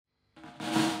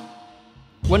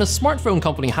When a smartphone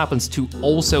company happens to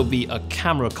also be a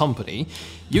camera company,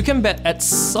 you can bet at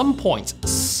some point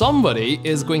somebody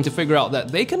is going to figure out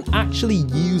that they can actually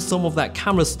use some of that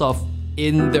camera stuff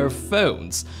in their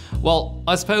phones. Well,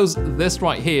 I suppose this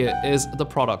right here is the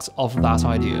product of that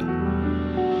idea.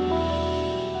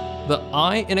 The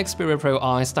I in XPERIA Pro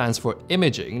I stands for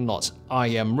imaging, not I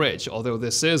am rich, although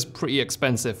this is pretty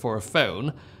expensive for a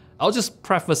phone. I'll just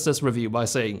preface this review by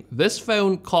saying this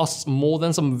phone costs more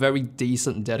than some very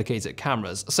decent dedicated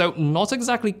cameras, so not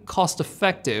exactly cost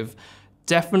effective,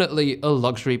 definitely a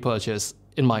luxury purchase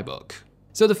in my book.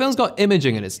 So the phone's got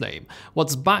imaging in its name.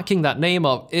 What's backing that name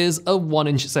up is a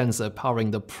 1-inch sensor powering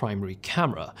the primary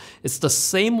camera. It's the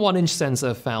same 1-inch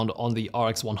sensor found on the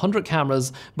RX 100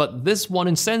 cameras, but this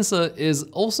 1-inch sensor is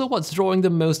also what's drawing the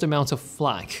most amount of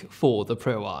flack for the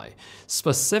Pro I.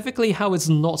 Specifically how it's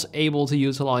not able to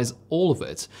utilize all of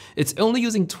it. It's only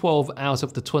using 12 out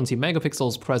of the 20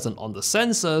 megapixels present on the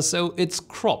sensor, so it's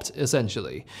cropped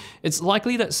essentially. It's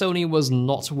likely that Sony was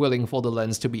not willing for the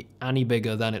lens to be any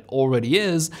bigger than it already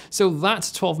is, so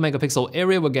that 12 megapixel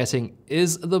area we're getting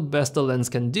is the best the lens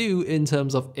can do in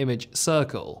terms of image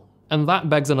circle. And that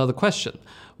begs another question.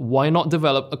 Why not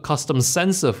develop a custom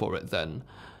sensor for it then?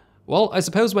 Well, I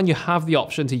suppose when you have the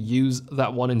option to use that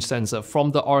 1-inch sensor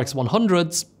from the RX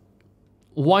 100s,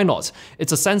 why not?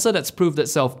 It's a sensor that's proved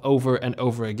itself over and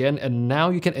over again, and now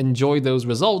you can enjoy those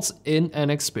results in an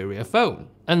XPERIA phone.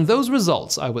 And those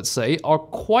results, I would say, are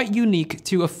quite unique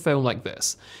to a phone like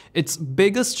this. Its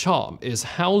biggest charm is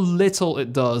how little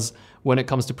it does when it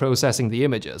comes to processing the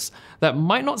images. That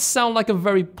might not sound like a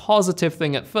very positive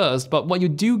thing at first, but what you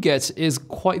do get is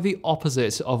quite the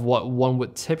opposite of what one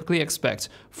would typically expect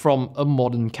from a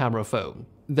modern camera phone.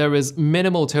 There is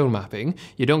minimal tone mapping,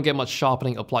 you don't get much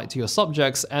sharpening applied to your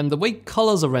subjects, and the way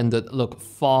colors are rendered look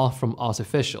far from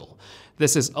artificial.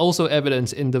 This is also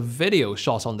evident in the video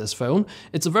shot on this phone.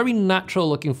 It's a very natural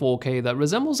looking 4K that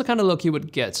resembles the kind of look you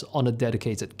would get on a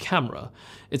dedicated camera.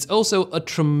 It's also a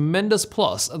tremendous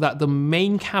plus that the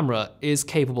main camera is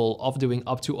capable of doing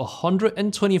up to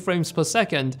 120 frames per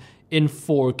second in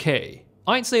 4K.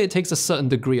 I'd say it takes a certain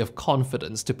degree of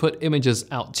confidence to put images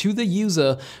out to the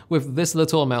user with this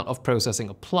little amount of processing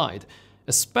applied,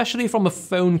 especially from a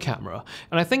phone camera,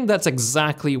 and I think that's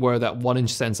exactly where that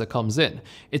 1-inch sensor comes in.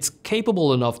 It's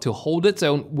capable enough to hold its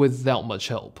own without much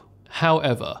help.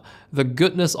 However, the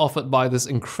goodness offered by this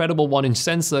incredible 1-inch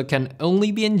sensor can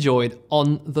only be enjoyed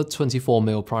on the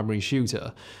 24mm primary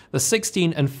shooter. The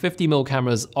 16 and 50mm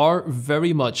cameras are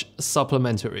very much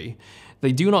supplementary.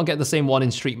 They do not get the same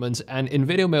 1-inch treatment, and in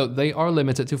video mode they are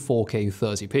limited to 4K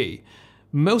 30p.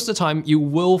 Most of the time you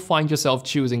will find yourself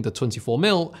choosing the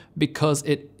 24mm because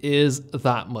it is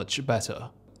that much better.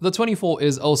 The 24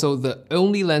 is also the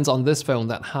only lens on this phone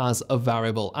that has a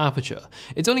variable aperture.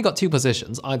 It's only got two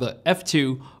positions, either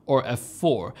f2 or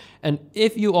f4, and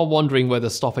if you are wondering whether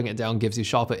stopping it down gives you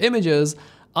sharper images,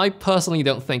 I personally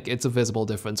don't think it's a visible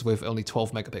difference with only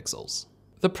 12 megapixels.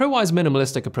 The Pro I's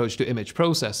minimalistic approach to image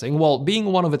processing, while being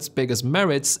one of its biggest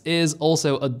merits, is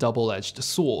also a double-edged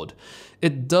sword.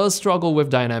 It does struggle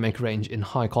with dynamic range in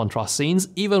high contrast scenes,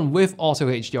 even with Auto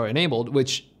HDR enabled,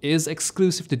 which is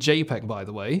exclusive to JPEG by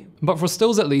the way. But for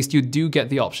stills at least, you do get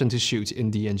the option to shoot in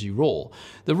DNG RAW.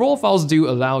 The RAW files do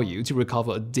allow you to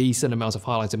recover a decent amount of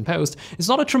highlights in post. It's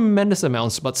not a tremendous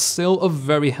amount, but still a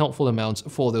very helpful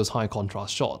amount for those high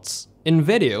contrast shots. In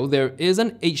video, there is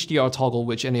an HDR toggle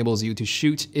which enables you to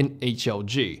shoot in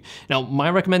HLG. Now, my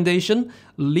recommendation,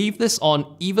 leave this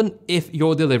on even if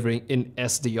you're delivering in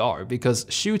SDR, because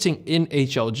shooting in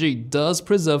HLG does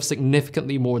preserve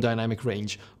significantly more dynamic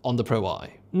range on the Pro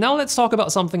I. Now let's talk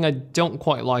about something I don't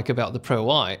quite like about the Pro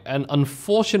I, and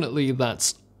unfortunately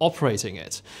that's operating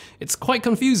it. It's quite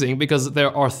confusing because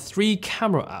there are 3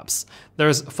 camera apps.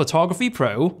 There's Photography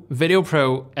Pro, Video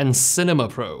Pro, and Cinema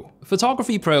Pro.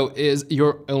 Photography Pro is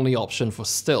your only option for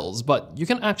stills, but you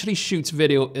can actually shoot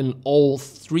video in all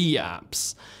 3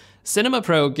 apps. Cinema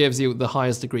Pro gives you the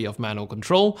highest degree of manual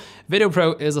control, Video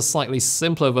Pro is a slightly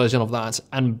simpler version of that,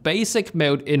 and Basic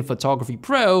Mode in Photography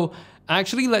Pro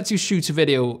actually lets you shoot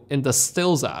video in the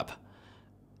Stills app.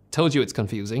 Told you it's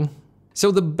confusing. So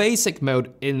the basic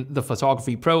mode in the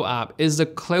Photography Pro app is the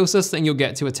closest thing you'll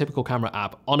get to a typical camera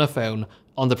app on a phone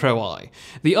on the Pro I.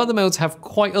 The other modes have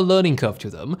quite a learning curve to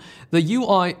them. The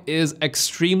UI is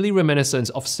extremely reminiscent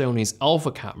of Sony's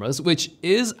Alpha cameras, which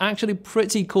is actually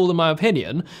pretty cool in my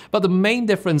opinion, but the main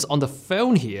difference on the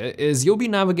phone here is you'll be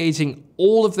navigating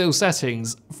all of those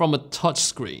settings from a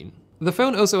touchscreen. The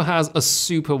phone also has a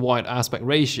super wide aspect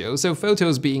ratio, so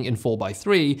photos being in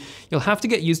 4:3, you'll have to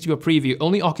get used to a preview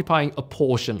only occupying a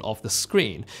portion of the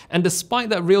screen. And despite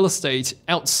that real estate,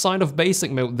 outside of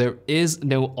basic mode, there is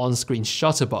no on-screen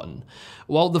shutter button.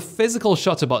 While the physical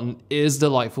shutter button is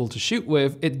delightful to shoot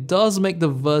with, it does make the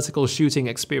vertical shooting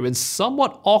experience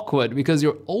somewhat awkward because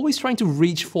you're always trying to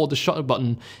reach for the shutter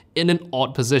button in an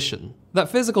odd position. That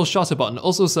physical shutter button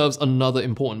also serves another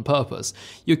important purpose.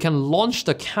 You can launch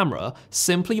the camera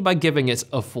simply by giving it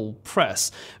a full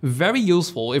press. Very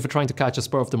useful if you're trying to catch a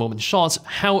spur-of-the-moment shot.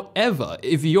 However,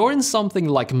 if you're in something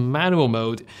like manual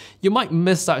mode, you might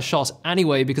miss that shot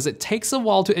anyway because it takes a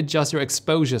while to adjust your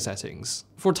exposure settings.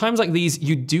 For times like these,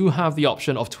 you do have the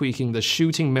option of tweaking the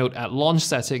shooting mode at launch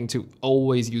setting to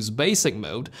always use basic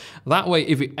mode. That way,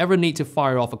 if you ever need to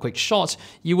fire off a quick shot,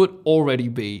 you would already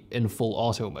be in full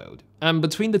auto mode. And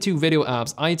between the two video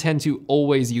apps, I tend to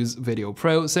always use Video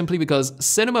Pro simply because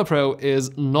Cinema Pro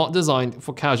is not designed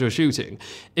for casual shooting.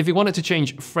 If you wanted to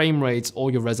change frame rates or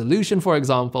your resolution, for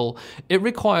example, it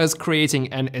requires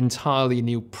creating an entirely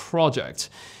new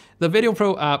project. The Video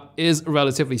Pro app is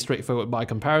relatively straightforward by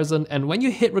comparison, and when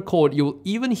you hit record, you'll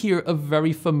even hear a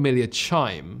very familiar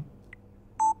chime.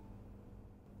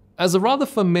 As a rather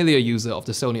familiar user of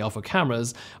the Sony Alpha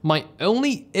cameras, my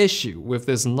only issue with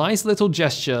this nice little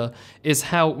gesture is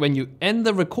how when you end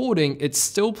the recording, it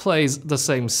still plays the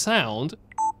same sound,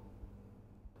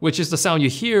 which is the sound you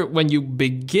hear when you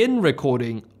begin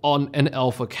recording on an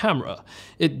Alpha camera.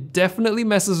 It definitely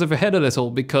messes with your head a little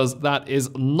because that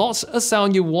is not a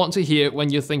sound you want to hear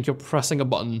when you think you're pressing a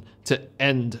button to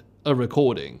end a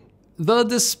recording. The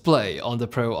display on the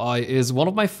Pro I is one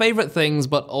of my favorite things,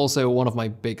 but also one of my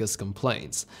biggest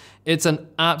complaints. It's an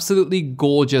absolutely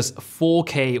gorgeous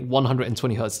 4K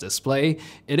 120Hz display.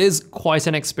 It is quite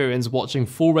an experience watching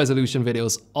full resolution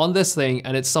videos on this thing,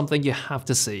 and it's something you have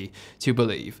to see to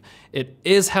believe. It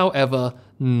is, however,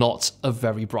 not a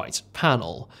very bright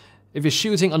panel. If you're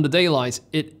shooting under daylight,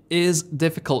 it is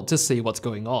difficult to see what's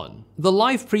going on. The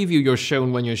live preview you're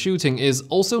shown when you're shooting is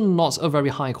also not a very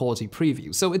high quality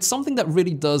preview, so it's something that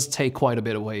really does take quite a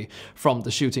bit away from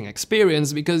the shooting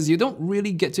experience because you don't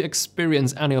really get to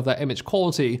experience any of that image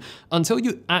quality until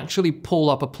you actually pull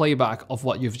up a playback of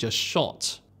what you've just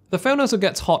shot. The phone also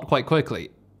gets hot quite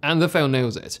quickly, and the phone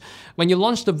knows it. When you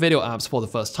launch the video apps for the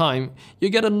first time, you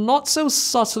get a not so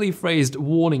subtly phrased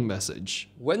warning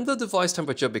message. When the device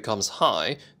temperature becomes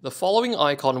high, the following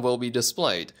icon will be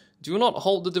displayed. Do not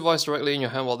hold the device directly in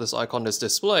your hand while this icon is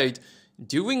displayed.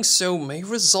 Doing so may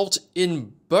result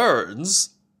in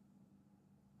burns.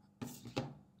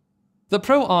 The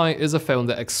Pro I is a phone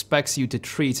that expects you to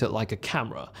treat it like a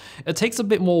camera. It takes a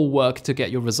bit more work to get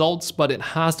your results, but it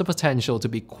has the potential to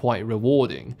be quite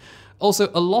rewarding.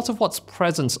 Also, a lot of what's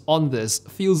present on this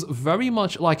feels very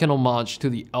much like an homage to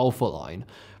the Alpha line.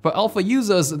 For Alpha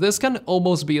users, this can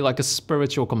almost be like a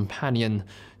spiritual companion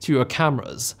to your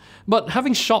cameras. But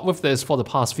having shot with this for the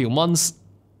past few months,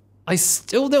 I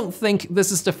still don't think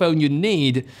this is the phone you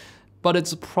need, but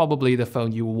it's probably the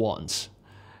phone you want.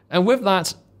 And with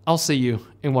that, I'll see you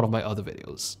in one of my other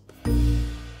videos.